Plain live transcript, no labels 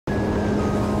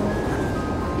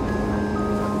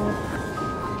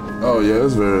Oh yeah,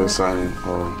 it's very exciting.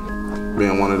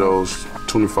 Being one of those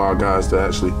 25 guys to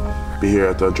actually be here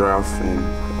at the draft and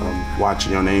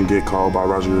watching your name get called by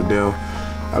Roger Goodell.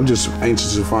 I'm just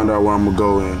anxious to find out where I'm gonna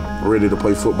go and ready to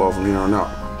play football from here on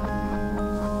out.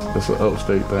 It's an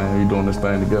upstate thing. We're doing this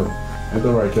thing together. Ain't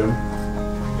that right, Kevin?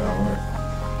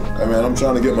 Hey man, I'm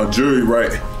trying to get my jury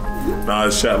right. Nah,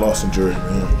 it's Shaq Lawson jury,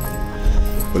 man.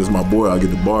 But it's my boy, I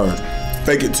get the bars.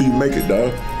 Fake it till you make it,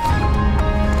 dog.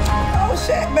 Oh,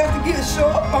 Shaq about to get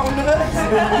short on us.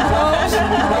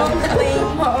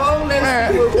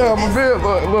 Man, yeah, my beard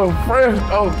look a little fresh.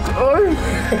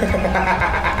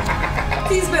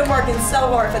 He's been working so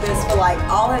hard for this for like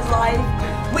all his life.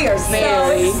 We are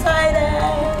so excited.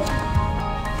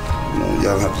 You know,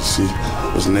 y'all have to see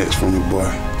what's next for me, boy.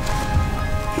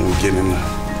 When we get in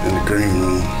the green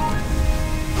room.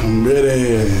 I'm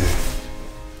ready.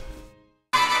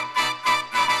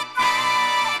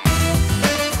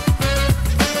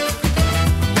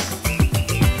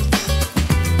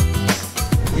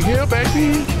 We here,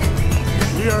 baby.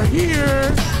 We are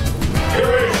here.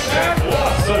 Here is Shaq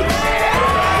Lawson.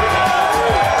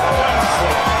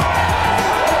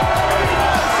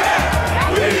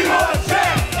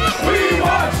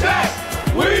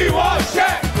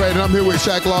 And I'm here with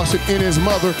Shaq Lawson and his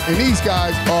mother, and these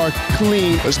guys are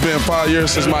clean. It's been 5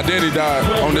 years since my daddy died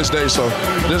on this day, so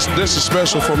this is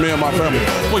special for me and my family.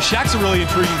 Well, Shaq's a really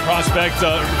intriguing prospect.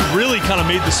 Really kind of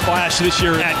made the splash this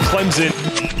year at Clemson.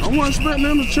 I wasn't expecting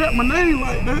them to trap my name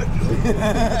like that.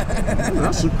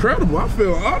 That's incredible. I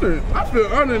feel honored. I feel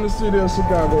honored in the city of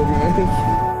Chicago, man.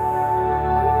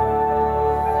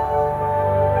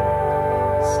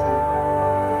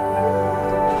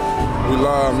 We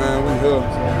live, man. We here.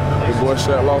 Your boy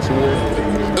Shaq Lawson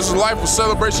here. This is life of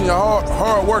celebration, your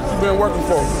hard work you've been working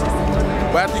for.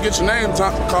 But after you get your name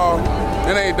called,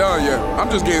 it ain't done yet. I'm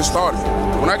just getting started.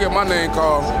 When I get my name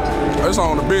called, it's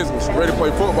on the business. Ready to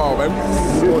play football, baby.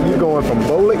 You're going from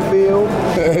Bolick Field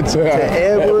to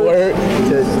Edwards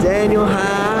to Daniel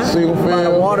High,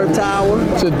 Singlefield, Water Tower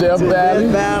to Death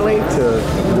Valley, to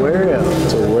where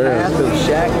else? To where else? Path of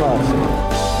Shaq Lawson.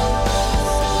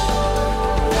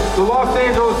 The Los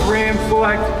Angeles Rams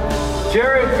select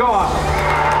Jared Goff,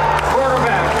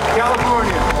 quarterback,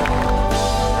 California.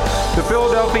 The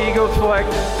Philadelphia Eagles select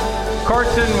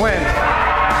Carson Wentz,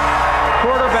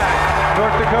 quarterback,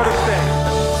 North Dakota State.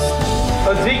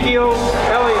 Ezekiel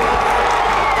Elliott,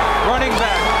 running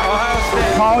back, Ohio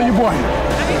State. Call your boy.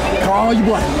 Call your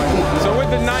boy. So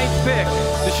with the 9th pick,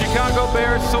 the Chicago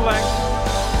Bears select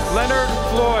Leonard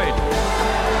Floyd,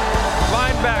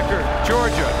 linebacker,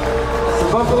 Georgia.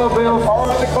 The Buffalo Bills are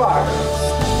on the clock.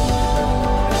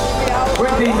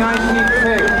 With the 19th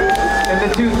pick in the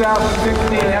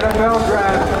 2016 NFL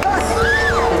Draft,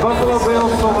 the Buffalo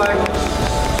Bills select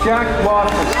Shaq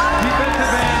Lawson,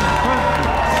 defensive end, Clemson.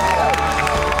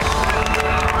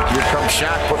 Here comes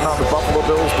Shaq putting on the Buffalo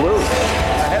Bills blue.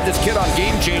 I had this kid on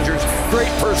Game Changers,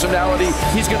 great personality.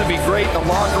 He's going to be great in the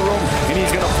locker room, and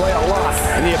he's going to play a lot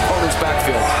in the opponent's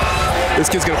backfield. This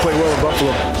kid's going to play well in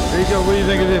Buffalo. There you go. What do you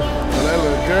think of this? Well, that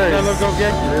look great. That look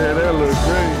okay? Yeah, that look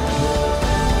great.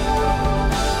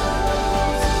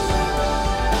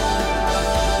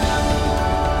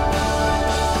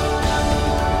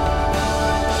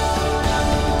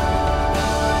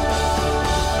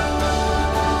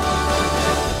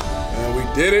 And we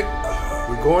did it.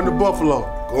 We're going to Buffalo.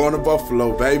 Going to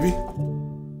Buffalo, baby.